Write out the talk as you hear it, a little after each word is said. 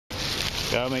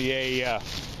Got me a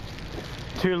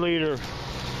 2-liter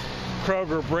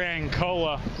Kroger brand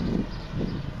cola.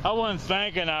 I wasn't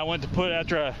thinking. I went to put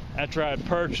after I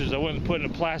purchased. I went to put it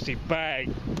in a plastic bag,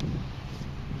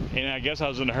 and I guess I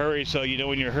was in a hurry. So you know,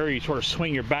 when you're in a hurry, you sort of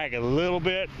swing your bag a little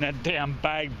bit, and that damn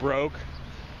bag broke.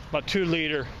 About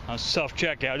 2-liter on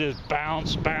self-checkout, just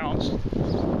bounce.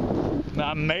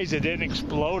 I'm amazed it didn't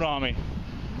explode on me.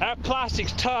 That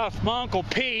plastic's tough. My Uncle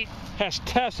Pete has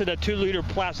tested a 2-liter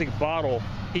plastic bottle.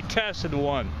 He tested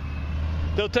one.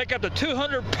 They'll take up to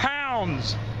 200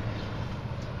 pounds.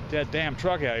 That damn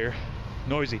truck out here,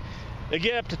 noisy. They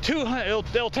get up to 200.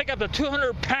 They'll take up to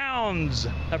 200 pounds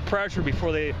of pressure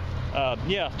before they,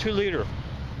 2-liter.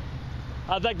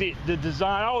 I think the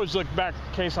design. I always look back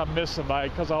in case I miss somebody,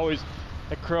 because I always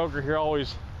at Kroger here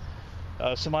always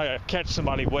I catch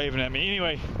somebody waving at me.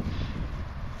 Anyway,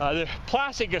 the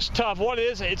plastic is tough. What it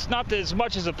is? It's not as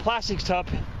much as the plastic's tough.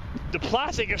 The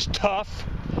plastic is tough.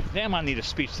 Damn, I need a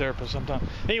speech therapist sometime.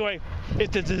 Anyway,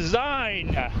 it's the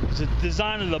design. It's the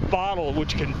design of the bottle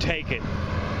which can take it.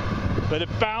 But it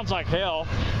bounced like hell.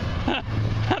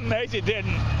 Amazing it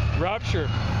didn't rupture.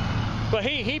 But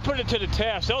he put it to the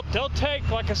test. They'll take,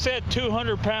 like I said,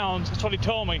 200 pounds. That's what he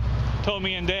told me. Told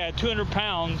me and Dad, 200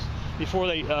 pounds before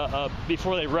they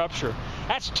rupture.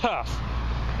 That's tough.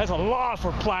 That's a lot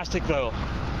for plastic, though.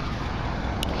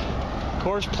 Of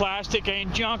course, plastic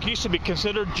ain't junk. Used to be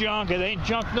considered junk. It ain't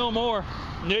junk no more.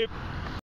 Nope.